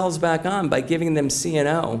those cells back on by giving them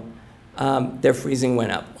CNO, their freezing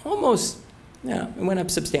went up. Almost, it went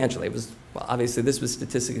up substantially. It was, well, obviously this was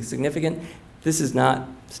statistically significant. This is not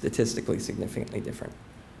statistically significantly different.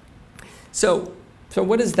 So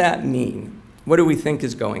what does that mean? What do we think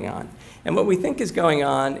is going on? And what we think is going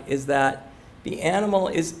on is that the animal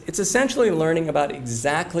it's essentially learning about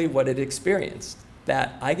exactly what it experienced.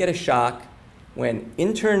 That I get a shock when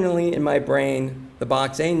internally in my brain, the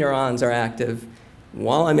box A neurons are active.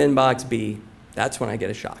 While I'm in box B, that's when I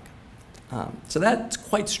get a shock. So that's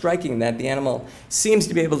quite striking that the animal seems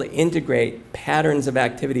to be able to integrate patterns of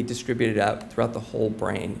activity distributed out throughout the whole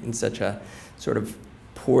brain in such a sort of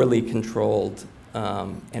poorly controlled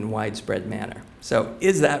and widespread manner. So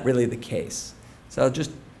is that really the case? So I'll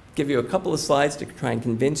just give you a couple of slides to try and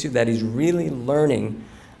convince you that he's really learning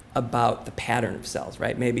about the pattern of cells,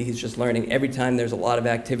 right? Maybe he's just learning every time there's a lot of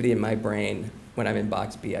activity in my brain, when I'm in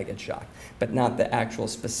box B, I get shocked, but not the actual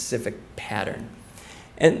specific pattern.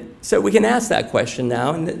 And so we can ask that question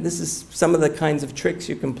now, and this is some of the kinds of tricks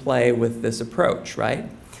you can play with this approach, right?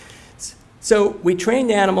 So we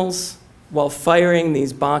trained animals while firing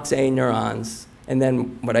these box A neurons, and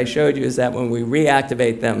then what I showed you is that when we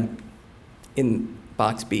reactivate them in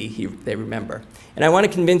box B, they remember. And I want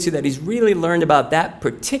to convince you that he's really learned about that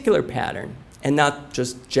particular pattern and not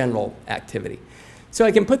just general activity. So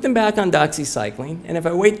I can put them back on doxycycline, and if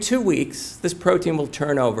I wait 2 weeks, this protein will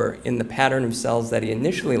turn over in the pattern of cells that he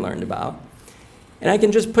initially learned about. And I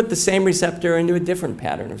can just put the same receptor into a different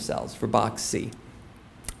pattern of cells for box C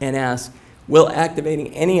and ask, will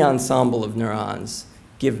activating any ensemble of neurons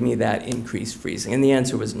give me that increased freezing? And the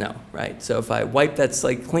answer was no, right? So if I wipe that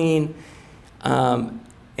slate clean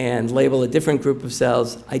and label a different group of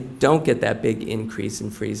cells, I don't get that big increase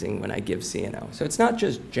in freezing when I give CNO. So it's not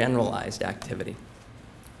just generalized activity.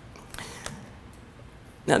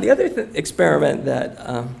 Now, the other experiment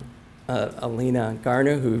that Alina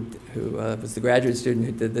Garner, who was the graduate student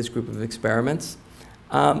who did this group of experiments,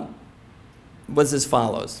 was as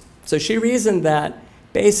follows. So she reasoned that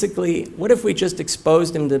basically, what if we just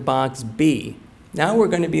exposed him to box B? Now we're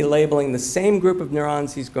going to be labeling the same group of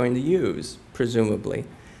neurons he's going to use, presumably,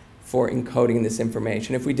 for encoding this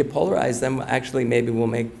information. If we depolarize them, actually maybe we'll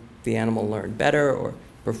make the animal learn better or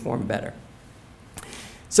perform better.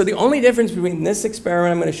 So the only difference between this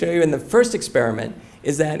experiment I'm going to show you and the first experiment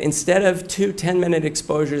is that instead of 2 10-minute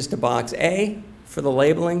exposures to box A for the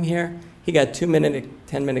labeling here, he got 2-minute,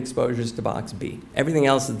 10-minute exposures to box B. Everything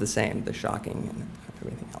else is the same, the shocking and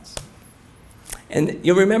everything else. And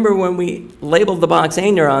you'll remember when we labeled the box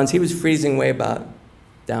A neurons, he was freezing way about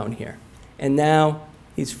down here. And now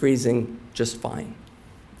he's freezing just fine,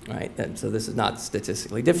 right? And so this is not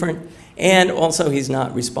statistically different. And also he's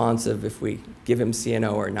not responsive if we give him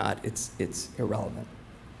CNO or not. It's irrelevant.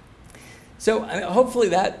 So hopefully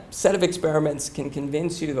that set of experiments can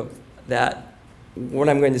convince you that what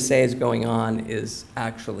I'm going to say is going on is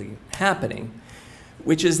actually happening,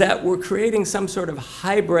 which is that we're creating some sort of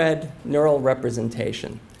hybrid neural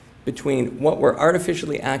representation between what we're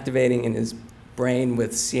artificially activating in his brain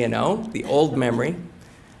with CNO, the old memory,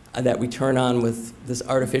 that we turn on with this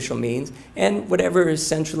artificial means, and whatever is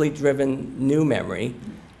centrally driven new memory,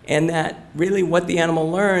 and that really what the animal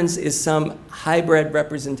learns is some hybrid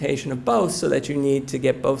representation of both, so that you need to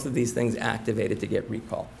get both of these things activated to get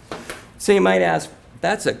recall. So you might ask,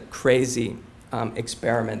 that's a crazy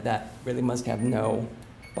experiment that really must have no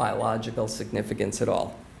biological significance at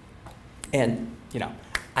all. And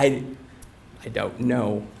I don't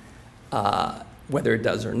know whether it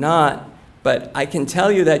does or not, but I can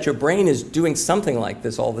tell you that your brain is doing something like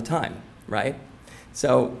this all the time, right?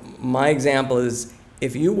 So my example is,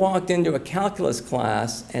 if you walked into a calculus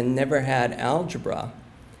class and never had algebra,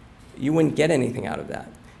 you wouldn't get anything out of that.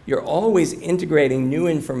 You're always integrating new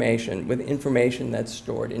information with information that's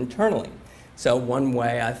stored internally. So one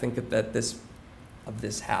way I think that this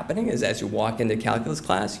happening is, as you walk into calculus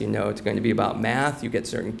class, you know it's going to be about math, you get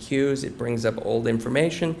certain cues, it brings up old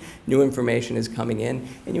information, new information is coming in,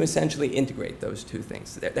 and you essentially integrate those two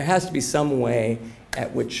things. There has to be some way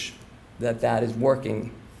at which that is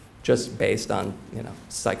working just based on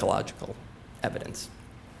psychological evidence.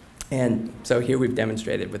 And so here we've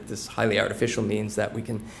demonstrated with this highly artificial means that we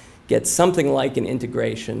can get something like an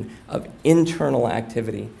integration of internal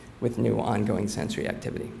activity with new ongoing sensory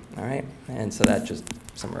activity, all right? And so that just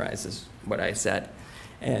summarizes what I said.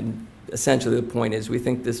 And essentially the point is we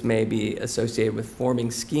think this may be associated with forming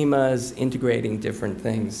schemas, integrating different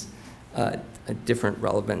things, different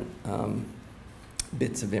relevant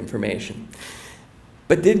bits of information.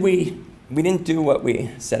 But we didn't do what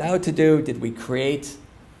we set out to do. Did we create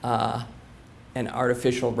an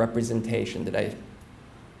artificial representation? Did I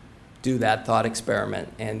do that thought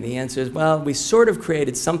experiment? And the answer is, well, we sort of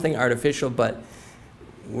created something artificial, but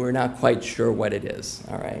we're not quite sure what it is,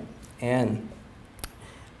 all right? And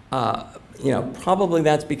probably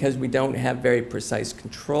that's because we don't have very precise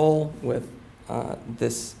control with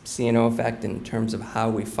this CNO effect in terms of how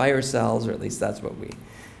we fire cells, or at least that's what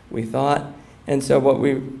we thought. And so what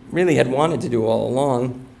we really had wanted to do all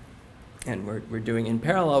along, and we're doing in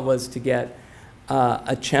parallel, was to get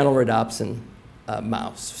a channel rhodopsin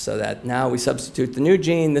mouse, so that now we substitute the new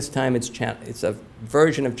gene. This time it's a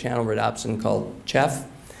version of channel rhodopsin called CHEF.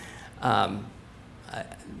 The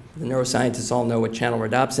neuroscientists all know what channel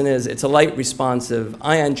rhodopsin is. It's a light-responsive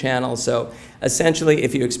ion channel, so essentially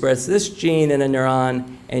if you express this gene in a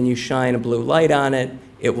neuron and you shine a blue light on it,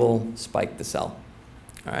 it will spike the cell,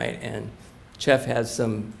 all right? And CHEF has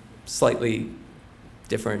some slightly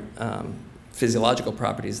different physiological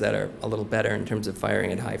properties that are a little better in terms of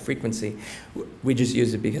firing at high frequency. We just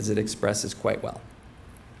use it because it expresses quite well.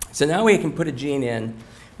 So now we can put a gene in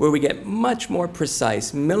where we get much more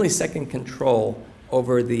precise millisecond control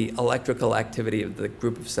over the electrical activity of the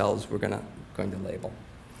group of cells we're going to label.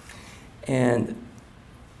 And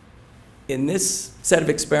in this set of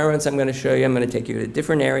experiments I'm going to show you, I'm going to take you to a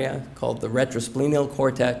different area called the retrosplenial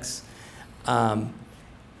cortex.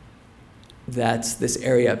 That's this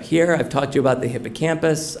area up here. I've talked to you about the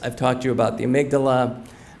hippocampus. I've talked to you about the amygdala.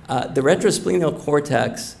 The retrosplenial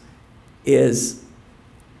cortex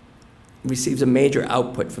receives a major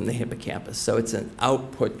output from the hippocampus. So it's an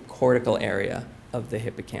output cortical area of the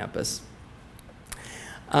hippocampus.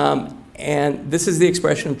 And this is the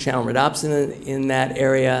expression of channel rhodopsin in that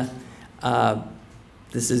area.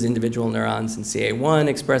 This is individual neurons in CA1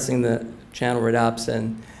 expressing the channel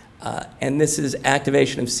rhodopsin. And this is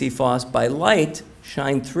activation of CFOS by light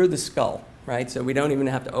shined through the skull, right? So we don't even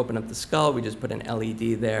have to open up the skull. We just put an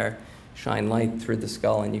LED there, shine light through the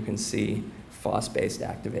skull, and you can see FOS-based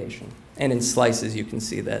activation. And in slices, you can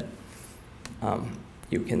see that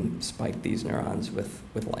you can spike these neurons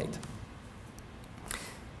with light.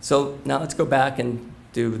 So now let's go back and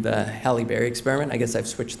do the Halle Berry experiment. I guess I've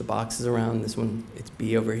switched the boxes around. This one, it's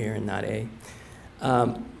B over here and not A.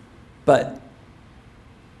 But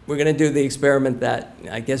we're going to do the experiment that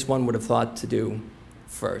I guess one would have thought to do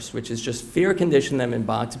first, which is just fear condition them in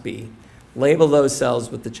box B, label those cells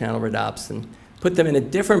with the channel rhodopsin, put them in a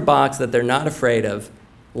different box that they're not afraid of,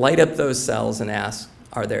 light up those cells and ask,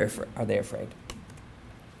 are they afraid?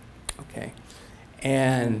 Okay.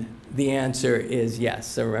 And the answer is yes.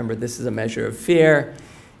 So remember, this is a measure of fear.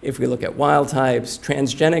 If we look at wild types,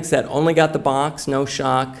 transgenics that only got the box, no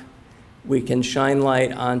shock, we can shine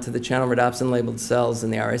light onto the channel rhodopsin labeled cells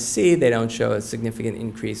in the RSC. They don't show a significant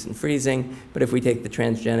increase in freezing. But if we take the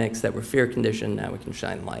transgenics that were fear conditioned, now we can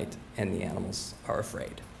shine light and the animals are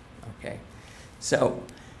afraid. Okay. So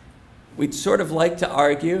we'd sort of like to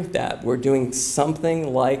argue that we're doing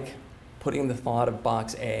something like putting the thought of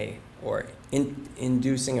box A or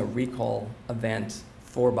inducing a recall event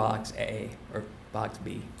for box A or box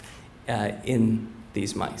B in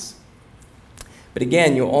these mice. But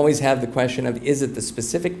again, you always have the question of, is it the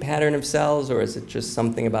specific pattern of cells, or is it just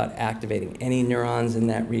something about activating any neurons in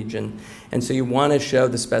that region? And so you want to show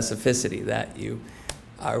the specificity that you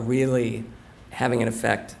are really having an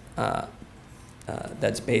effect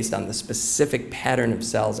that's based on the specific pattern of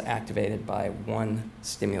cells activated by one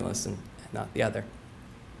stimulus and not the other.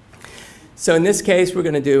 So in this case, we're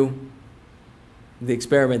going to do the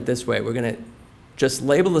experiment this way. We're going to just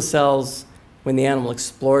label the cells when the animal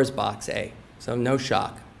explores box A. So no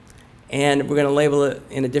shock. And we're going to label it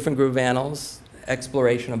in a different group of animals,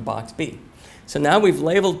 exploration of box B. So now we've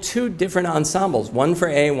labeled two different ensembles, one for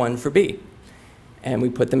A, one for B. And we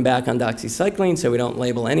put them back on doxycycline so we don't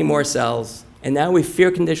label any more cells. And now we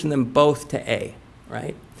fear condition them both to A,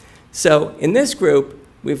 right? So in this group,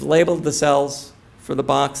 we've labeled the cells for the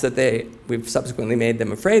box that we've subsequently made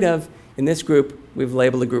them afraid of. In this group, we've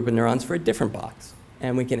labeled a group of neurons for a different box.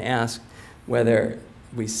 And we can ask whether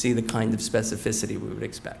we see the kind of specificity we would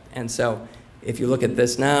expect. And so if you look at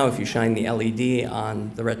this now, if you shine the LED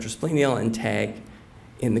on the retrosplenial and tag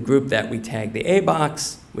in the group that we tag the A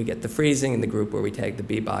box, we get the freezing. In the group where we tag the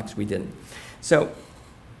B box, we didn't. So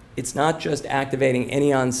it's not just activating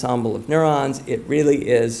any ensemble of neurons. It really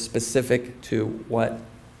is specific to what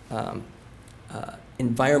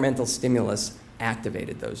environmental stimulus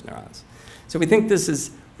activated those neurons. So we think this is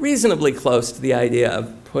reasonably close to the idea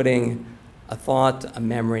of putting a thought, a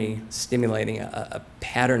memory, stimulating a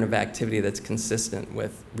pattern of activity that's consistent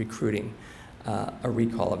with recruiting a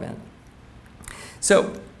recall event.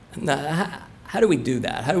 So how do we do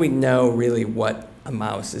that? How do we know really what a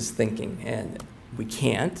mouse is thinking? And we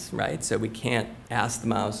can't, right? So we can't ask the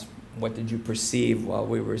mouse, what did you perceive while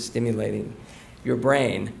we were stimulating your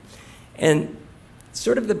brain? And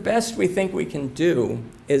sort of the best we think we can do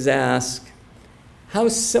is ask, how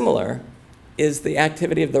similar is the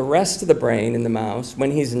activity of the rest of the brain in the mouse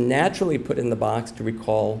when he's naturally put in the box to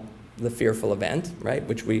recall the fearful event, right?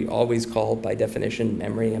 Which we always call, by definition,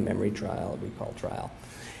 memory, a memory trial, a recall trial.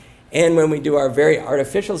 And when we do our very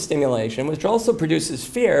artificial stimulation, which also produces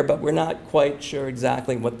fear, but we're not quite sure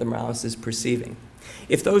exactly what the mouse is perceiving.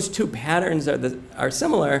 If those two patterns are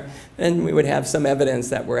similar, then we would have some evidence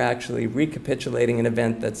that we're actually recapitulating an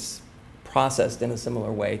event that's processed in a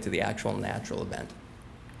similar way to the actual natural event.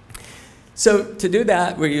 So to do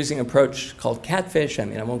that, we're using an approach called catfish. I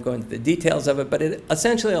mean, I won't go into the details of it, but it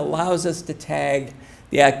essentially allows us to tag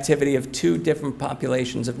the activity of two different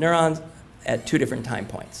populations of neurons at two different time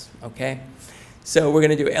points, okay? So we're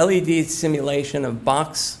going to do LED simulation of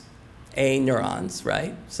box A neurons,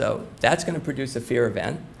 right? So that's going to produce a fear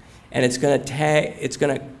event, and it's going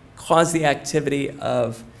to cause the activity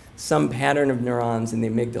of some pattern of neurons in the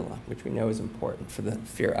amygdala, which we know is important for the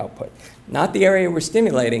fear output. Not the area we're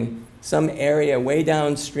stimulating, some area way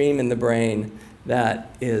downstream in the brain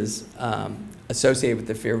that is associated with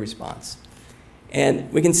the fear response.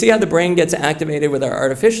 And we can see how the brain gets activated with our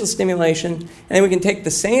artificial stimulation, and then we can take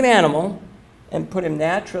the same animal and put him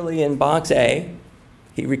naturally in box A.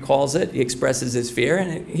 He recalls it, he expresses his fear,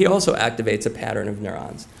 and he also activates a pattern of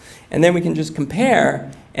neurons. And then we can just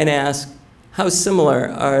compare and ask, how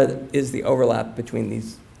similar is the overlap between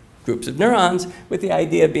these groups of neurons, with the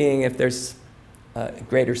idea being if there's a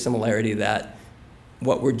greater similarity that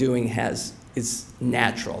what we're doing is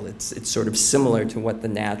natural. It's sort of similar to what the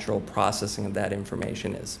natural processing of that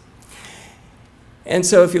information is. And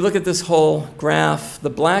so if you look at this whole graph, the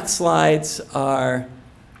black slides are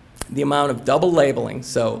the amount of double labeling,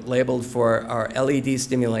 so labeled for our LED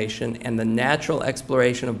stimulation and the natural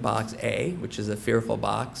exploration of box A, which is a fearful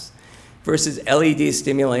box, versus LED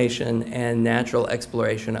stimulation and natural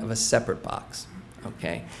exploration of a separate box.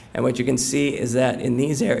 Okay, and what you can see is that in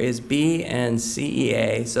these areas, B and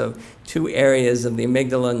CEA, so two areas of the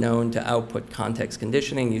amygdala known to output context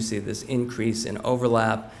conditioning, you see this increase in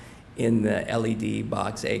overlap in the LED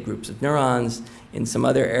box A groups of neurons. In some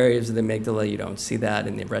other areas of the amygdala, you don't see that.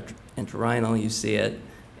 In the entorhinal, you see it.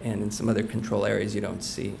 And in some other control areas, you don't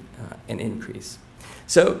see an increase.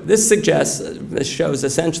 So this shows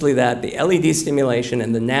essentially that the LED stimulation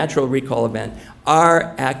and the natural recall event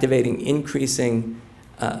are activating increasingly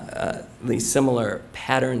similar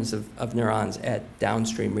patterns of neurons at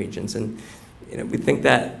downstream regions. And we think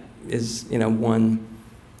that is one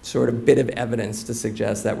sort of bit of evidence to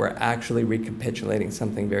suggest that we're actually recapitulating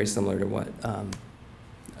something very similar to what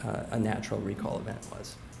a natural recall event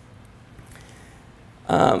was.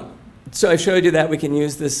 So I showed you that we can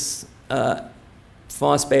use this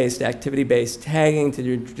FOSS-based, activity-based tagging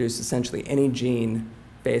to introduce essentially any gene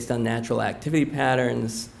based on natural activity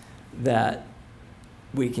patterns, that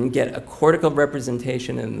we can get a cortical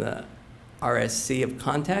representation in the RSC of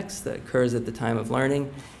context that occurs at the time of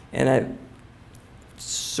learning. And I've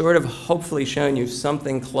sort of hopefully shown you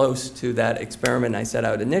something close to that experiment I set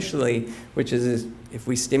out initially, which is if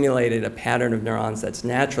we stimulated a pattern of neurons that's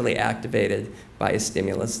naturally activated by a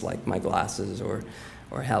stimulus like my glasses or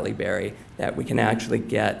Halle Berry, that we can actually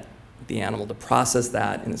get the animal to process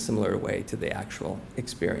that in a similar way to the actual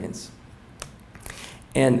experience.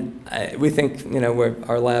 And we think,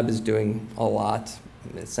 our lab is doing a lot.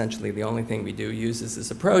 Essentially, the only thing we do uses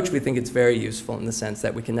this approach. We think it's very useful in the sense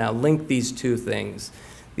that we can now link these two things,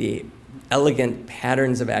 the elegant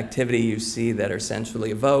patterns of activity you see that are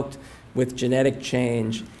centrally evoked with genetic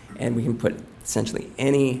change, and we can put essentially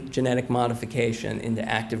any genetic modification into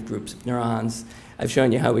active groups of neurons. I've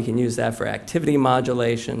shown you how we can use that for activity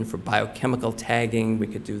modulation, for biochemical tagging. We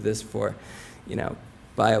could do this for,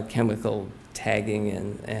 biochemical tagging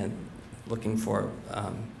and looking for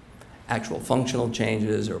actual functional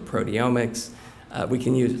changes or proteomics. We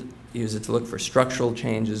can use it to look for structural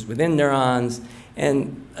changes within neurons,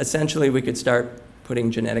 and essentially we could start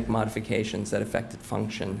putting genetic modifications that affected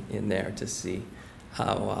function in there to see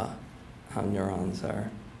how neurons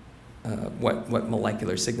are, what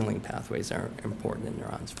molecular signaling pathways are important in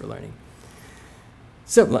neurons for learning.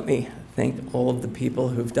 So let me thank all of the people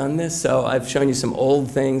who've done this. So I've shown you some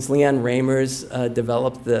old things. Leon Reimers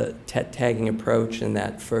developed the TET tagging approach in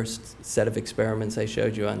that first set of experiments I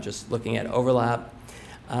showed you on just looking at overlap.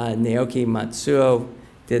 Naoki Matsuo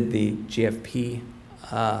did the GFP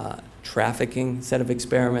trafficking set of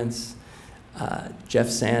experiments. Jeff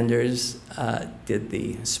Sanders did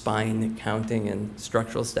the spine counting and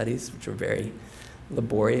structural studies, which were very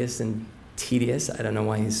laborious and tedious. I don't know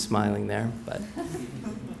why he's smiling there, but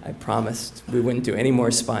I promised we wouldn't do any more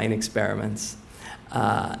spine experiments.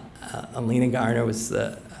 Alina Garner was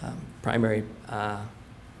the primary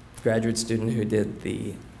graduate student who did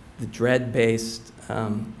the DREAD-based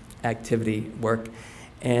activity work,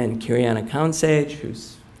 and Kiriana Kaunsage,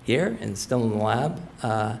 who's here and still in the lab,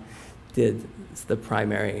 did the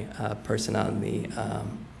primary person on the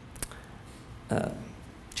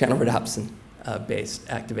channel rhodopsin-based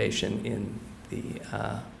activation in the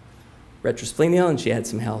retrosplenial, and she had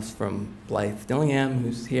some help from Blythe Dillingham,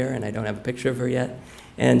 who's here, and I don't have a picture of her yet,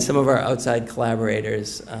 and some of our outside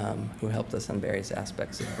collaborators who helped us on various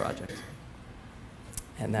aspects of the project.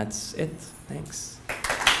 And that's it. Thanks.